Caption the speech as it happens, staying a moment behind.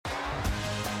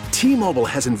T-Mobile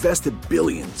has invested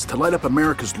billions to light up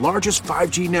America's largest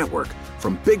 5G network,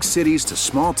 from big cities to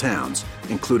small towns,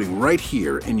 including right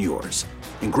here in yours.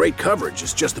 And great coverage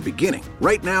is just the beginning.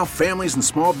 Right now, families and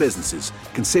small businesses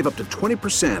can save up to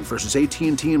 20% versus AT&T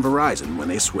and Verizon when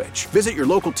they switch. Visit your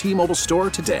local T-Mobile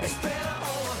store today.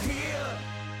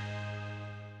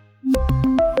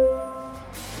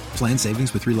 Plan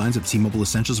savings with 3 lines of T-Mobile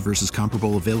Essentials versus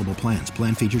comparable available plans.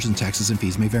 Plan features and taxes and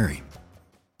fees may vary.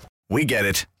 We get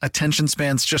it. Attention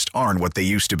spans just aren't what they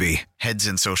used to be. Heads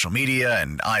in social media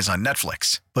and eyes on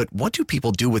Netflix. But what do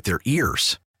people do with their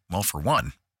ears? Well, for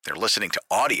one, they're listening to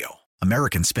audio.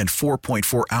 Americans spend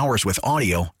 4.4 hours with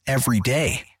audio every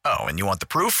day. Oh, and you want the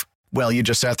proof? Well, you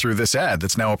just sat through this ad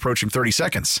that's now approaching 30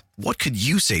 seconds. What could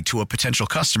you say to a potential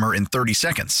customer in 30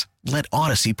 seconds? Let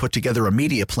Odyssey put together a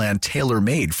media plan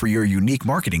tailor-made for your unique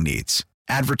marketing needs.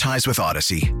 Advertise with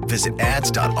Odyssey. Visit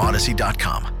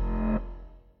ads.odyssey.com.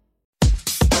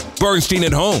 Bernstein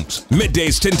and Holmes,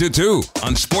 middays 10 to 2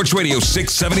 on Sports Radio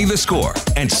 670 The Score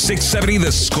and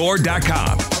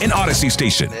 670thescore.com, an Odyssey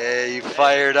station. Hey, you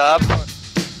fired up?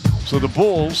 So the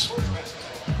Bulls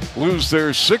lose their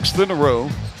 6th in a row.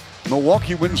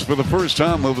 Milwaukee wins for the first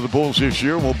time over the Bulls this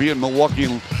year. We'll be in Milwaukee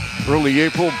in early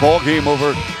April. Ball game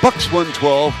over. Bucks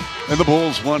 112 and the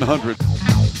Bulls 100.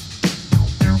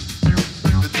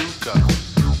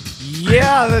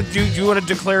 Yeah, do you want to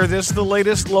declare this the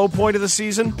latest low point of the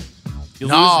season?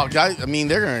 No, guys, I mean,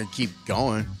 they're going to keep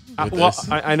going with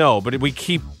this. I know, but we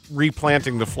keep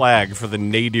replanting the flag for the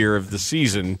nadir of the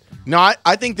season. No,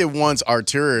 I think that once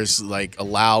Arturas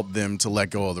allowed them to let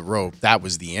go of the rope, that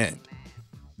was the end.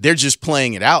 They're just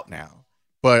playing it out now.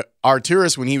 But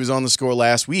Arturas, when he was on the Score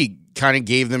last week, kind of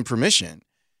gave them permission.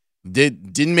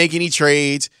 Didn't make any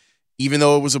trades, even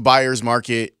though it was a buyer's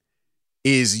market,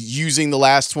 is using the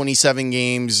last 27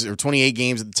 games or 28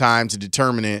 games at the time to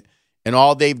determine it. And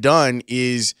all they've done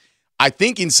is, I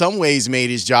think in some ways, made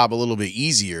his job a little bit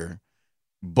easier.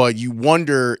 But you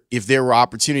wonder if there were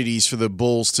opportunities for the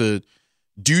Bulls to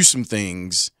do some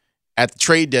things at the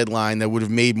trade deadline that would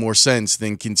have made more sense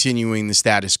than continuing the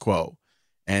status quo.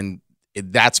 And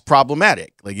that's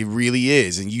problematic. It really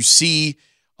is. And you see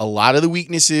a lot of the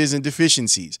weaknesses and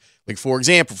deficiencies. For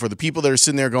example, for the people that are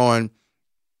sitting there going,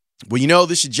 well,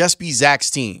 this should just be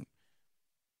Zach's team.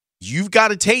 You've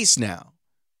got a taste now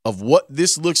of what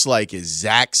this looks like as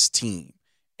Zach's team.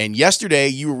 And yesterday,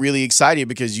 you were really excited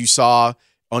because you saw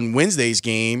on Wednesday's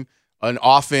game an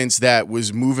offense that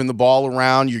was moving the ball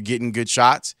around. You're getting good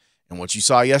shots. And what you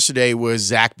saw yesterday was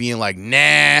Zach being like,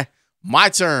 nah, my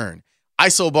turn.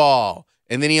 ISO ball.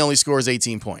 And then he only scores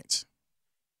 18 points.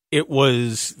 It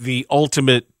was the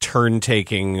ultimate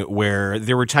turn-taking where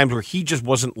there were times where he just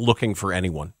wasn't looking for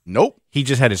anyone. Nope. He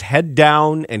just had his head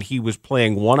down, and he was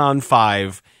playing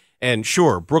 1-on-5. And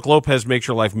sure, Brook Lopez makes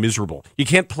your life miserable. You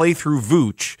can't play through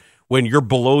Vooch when your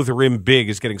below-the-rim big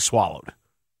is getting swallowed.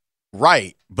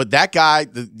 Right. But that guy,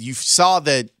 you saw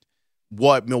that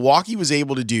what Milwaukee was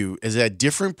able to do is at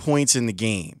different points in the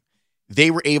game, they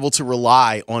were able to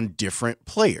rely on different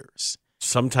players.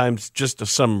 Sometimes just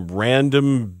some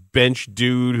random bench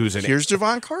dude here's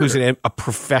Javon Carter, who's a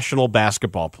professional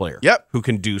basketball player. Yep, who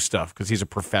can do stuff because he's a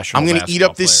professional. I'm going to eat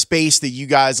up this player. Space that you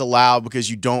guys allow because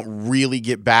you don't really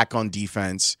get back on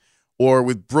defense. Or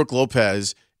with Brook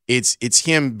Lopez, it's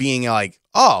him being like,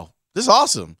 "Oh, this is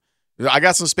awesome. I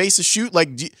got some space to shoot."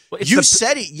 You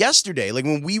said it yesterday.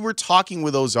 When we were talking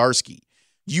with Ozarski,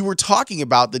 you were talking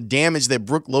about the damage that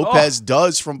Brook Lopez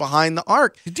does from behind the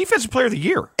arc. The defensive player of the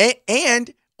year.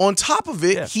 And on top of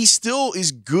it, he still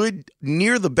is good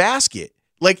near the basket.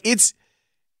 It's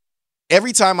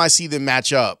every time I see them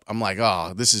match up, I'm like,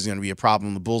 oh, this is going to be a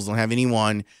problem. The Bulls don't have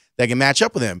anyone that can match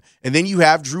up with him. And then you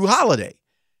have Drew Holiday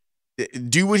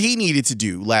do what he needed to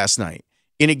do last night.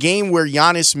 In a game where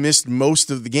Giannis missed most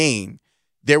of the game,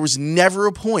 there was never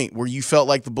a point where you felt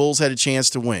like the Bulls had a chance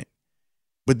to win.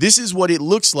 But this is what it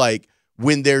looks like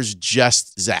when there's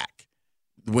just Zach,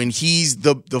 when he's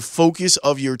the focus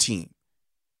of your team.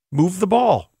 Move the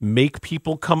ball. Make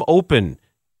people come open.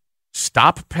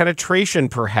 Stop penetration,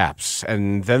 perhaps,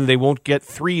 and then they won't get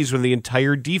threes when the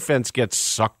entire defense gets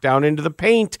sucked down into the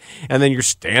paint, and then you're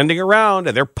standing around,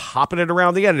 and they're popping it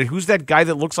around the end. And who's that guy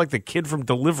that looks like the kid from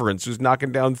Deliverance who's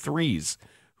knocking down threes?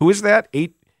 Who is that?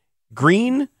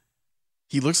 Green?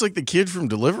 He looks like the kid from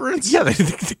Deliverance? Yeah,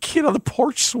 the kid on the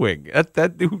porch swing.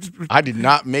 I did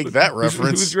not make that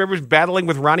reference. Who was battling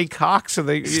with Ronnie Cox, and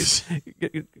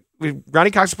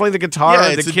Ronnie Cox is playing the guitar,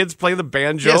 and the kids play the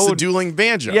banjo. Yes, the dueling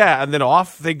banjo. Yeah, and then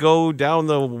off they go down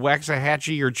the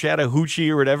Waxahachie or Chattahoochee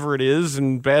or whatever it is,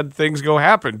 and bad things go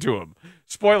happen to him.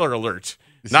 Spoiler alert.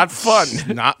 Not fun.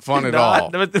 Not fun at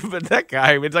all. But that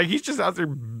guy, it's like he's just out there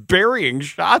burying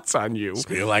shots on you.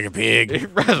 Squeal like a pig. He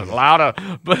wasn't louder,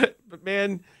 but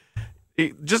man,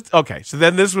 just okay. So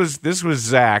then this was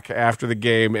Zach after the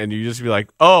game, and you just be like,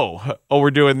 oh, we're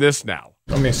doing this now.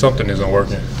 I mean, something isn't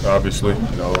working, obviously.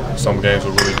 Some games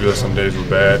were really good, some days were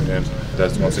bad, and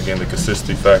that's, once again, the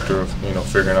consistency factor of,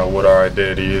 figuring out what our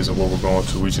identity is and what we're going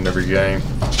to each and every game.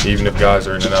 Even if guys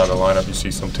are in and out of the lineup, you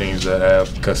see some teams that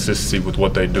have consistency with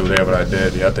what they do. They have an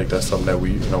identity. I think that's something that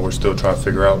we're still trying to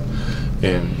figure out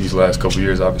in these last couple of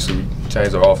years. Obviously, we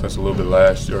changed our offense a little bit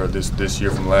last year, or this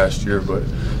year from last year, but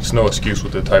it's no excuse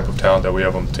with the type of talent that we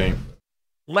have on the team.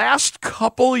 Last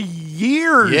couple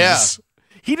years. Yeah.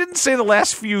 He didn't say the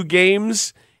last few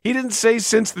games. He didn't say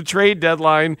since the trade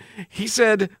deadline. He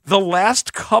said the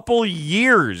last couple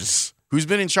years. Who's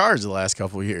been in charge the last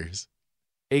couple of years?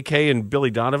 AK and Billy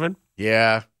Donovan?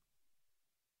 Yeah.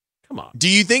 Come on. Do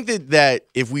you think that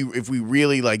if we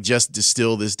really just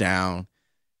distill this down,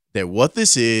 that what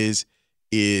this is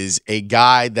a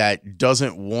guy that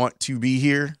doesn't want to be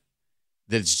here,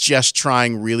 that's just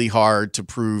trying really hard to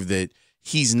prove that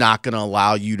he's not going to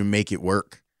allow you to make it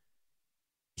work?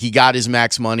 He got his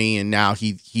max money, and now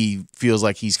he feels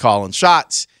like he's calling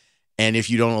shots. And if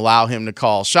you don't allow him to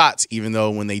call shots, even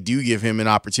though when they do give him an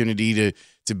opportunity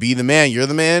to be the man, you're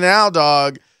the man now,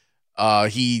 dog,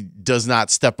 he does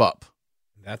not step up.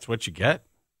 That's what you get.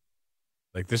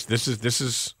 Like this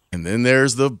is. And then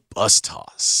there's the bus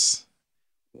toss.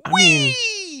 I mean,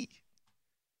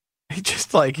 he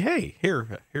just like, hey, here.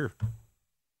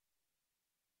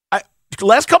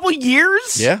 Last couple of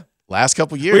years? Yeah. Last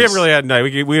couple years. We haven't really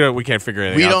had we can't figure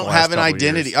anything out. We don't have an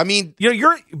identity. Years. I mean,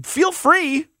 feel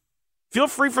free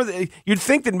for you'd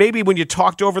think that maybe when you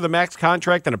talked over the max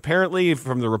contract, and apparently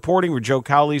from the reporting where Joe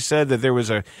Cowley said that there was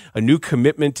a new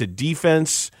commitment to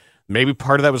defense, maybe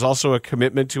part of that was also a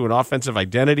commitment to an offensive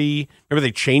identity. Remember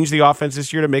they changed the offense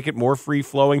this year to make it more free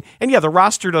flowing. And yeah, the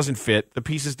roster doesn't fit. The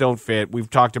pieces don't fit. We've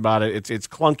talked about it. It's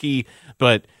clunky,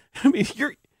 but I mean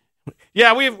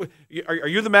Yeah, are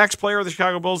you the max player of the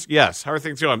Chicago Bulls? Yes. How are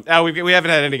things going? We haven't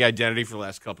had any identity for the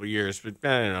last couple of years, but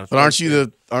I don't know. But aren't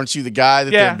you the guy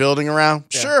that they're building around?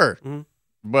 Yeah. Sure,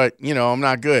 but I'm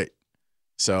not good,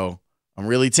 so I'm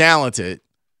really talented,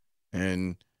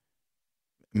 and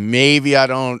maybe I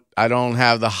don't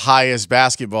have the highest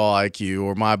basketball IQ,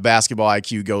 or my basketball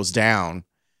IQ goes down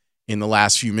in the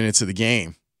last few minutes of the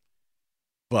game.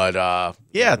 But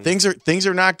things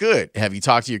are not good. Have you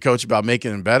talked to your coach about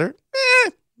making them better?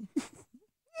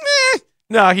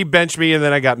 No, he benched me and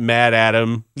then I got mad at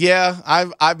him. Yeah,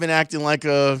 I've been acting like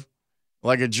a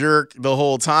jerk the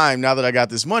whole time now that I got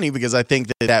this money, because I think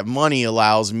that money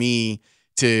allows me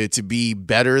to be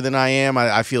better than I am.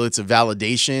 I feel it's a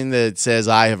validation that says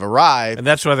I have arrived. And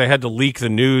that's why they had to leak the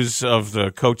news of the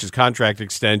coach's contract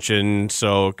extension,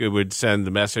 so it would send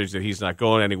the message that he's not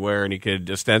going anywhere and he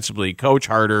could ostensibly coach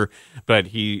harder, but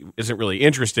he isn't really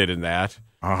interested in that.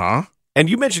 Uh-huh. And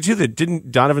you mentioned, too, that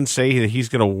didn't Donovan say that he's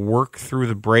going to work through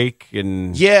the break?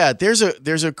 And yeah, there's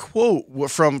a quote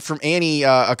from Annie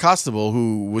Acostable,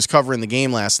 who was covering the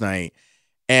game last night,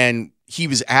 and he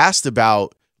was asked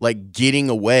about getting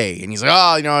away, and he's like,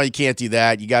 "Oh, you can't do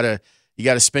that. You gotta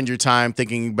spend your time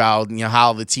thinking about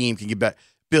how the team can get better."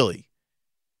 Billy,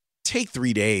 take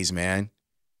 3 days, man.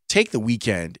 Take the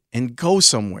weekend and go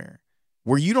somewhere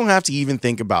where you don't have to even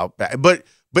think about that. But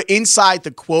inside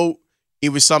the quote, it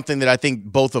was something that I think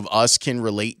both of us can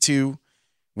relate to,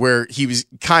 where he was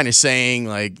kind of saying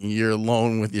you're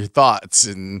alone with your thoughts,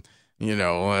 and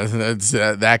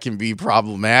that can be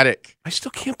problematic. I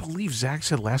still can't believe Zach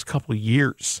said last couple of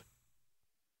years.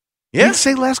 Yeah. He didn't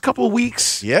say last couple of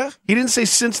weeks. Yeah. He didn't say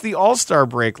since the All-Star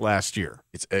break last year.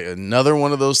 It's another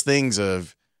one of those things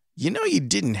of, you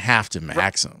didn't have to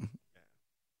max him.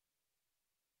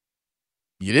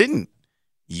 You didn't.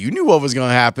 You knew what was going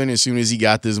to happen as soon as he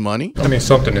got this money. I mean,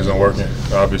 something isn't working,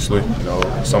 obviously.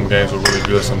 Some games were really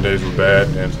good, some days were bad,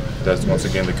 and that's, once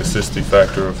again, the consistency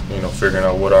factor of, figuring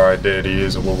out what our identity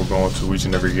is and what we're going to each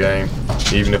and every game.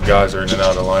 Even if guys are in and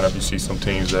out of the lineup, you see some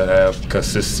teams that have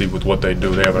consistency with what they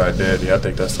do. They have an identity. I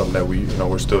think that's something that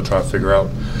we're still trying to figure out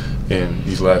in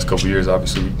these last couple of years.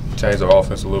 Obviously, we changed our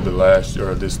offense a little bit last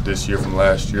year, or this year from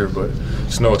last year, but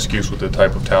it's no excuse with the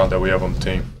type of talent that we have on the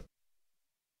team.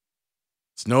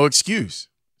 It's no excuse.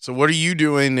 So what are you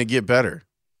doing to get better?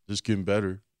 Just getting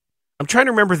better. I'm trying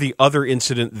to remember the other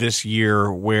incident this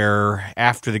year where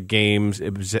after the games,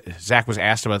 Zach was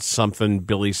asked about something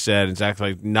Billy said, and Zach's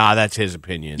like, nah, that's his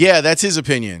opinion. Yeah, that's his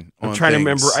opinion. I'm trying to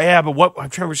remember. Yeah, but I'm trying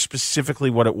to remember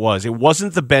specifically what it was. It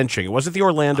wasn't the benching. It wasn't the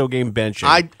Orlando game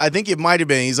benching. I think it might have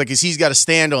been. He's like, because he's got to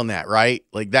stand on that, right?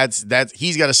 Like that's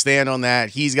he's got to stand on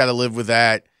that. He's got to live with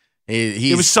that.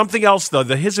 It was something else, though.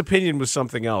 His opinion was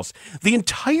something else. The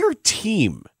entire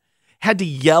team had to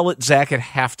yell at Zach at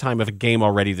halftime of a game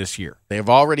already this year. They've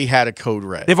already had a code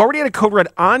red. They've already had a code red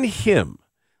on him,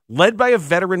 led by a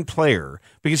veteran player,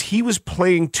 because he was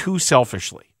playing too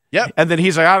selfishly. Yep. And then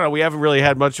he's like, I don't know, we haven't really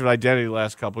had much of an identity the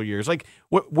last couple of years. Like,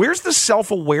 where's the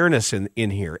self-awareness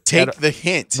in here? Take the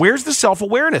hint. Where's the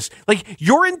self-awareness? Like,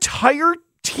 your entire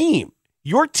team,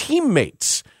 your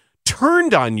teammates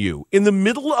turned on you in the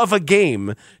middle of a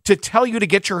game to tell you to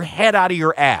get your head out of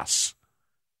your ass.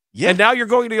 Yeah. And now you're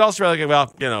going to the All-Star, like,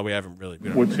 well, we haven't really.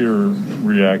 What's your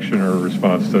reaction or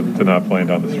response to not playing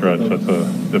down the stretch? That's a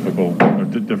difficult, or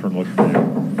different look for you.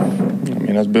 I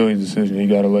mean, that's Billy's decision. He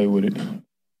got to lay with it.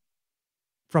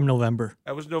 From November.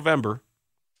 That was November.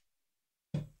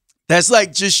 That's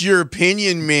like just your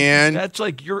opinion, man. That's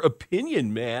like your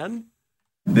opinion, man.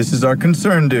 This is our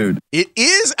concern, dude. It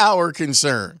is our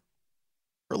concern.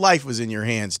 Her life was in your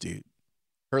hands, dude.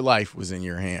 Her life was in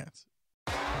your hands.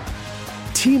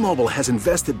 T-Mobile has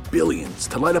invested billions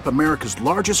to light up America's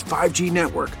largest 5G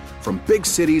network, from big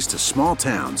cities to small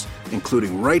towns,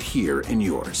 including right here in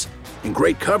yours. And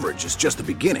great coverage is just the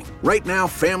beginning. Right now,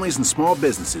 families and small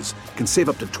businesses can save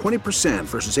up to 20%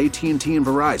 versus AT&T and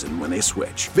Verizon when they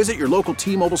switch. Visit your local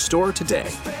T-Mobile store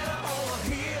today.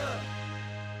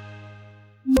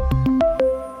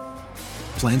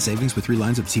 Plan savings with 3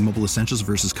 lines of T-Mobile Essentials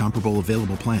versus comparable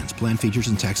available plans. Plan features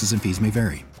and taxes and fees may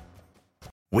vary.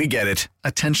 We get it.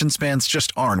 Attention spans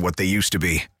just aren't what they used to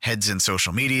be. Heads in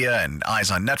social media and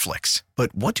eyes on Netflix.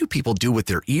 But what do people do with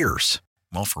their ears?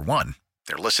 Well, for one,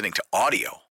 they're listening to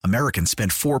audio. Americans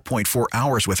spend 4.4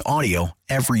 hours with audio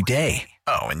every day.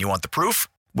 Oh, and you want the proof?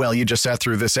 Well, you just sat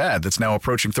through this ad that's now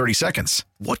approaching 30 seconds.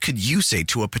 What could you say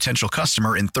to a potential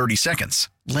customer in 30 seconds?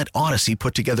 Let Odyssey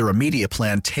put together a media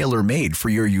plan tailor-made for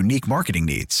your unique marketing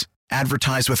needs.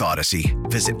 Advertise with Odyssey.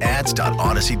 Visit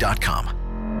ads.odyssey.com.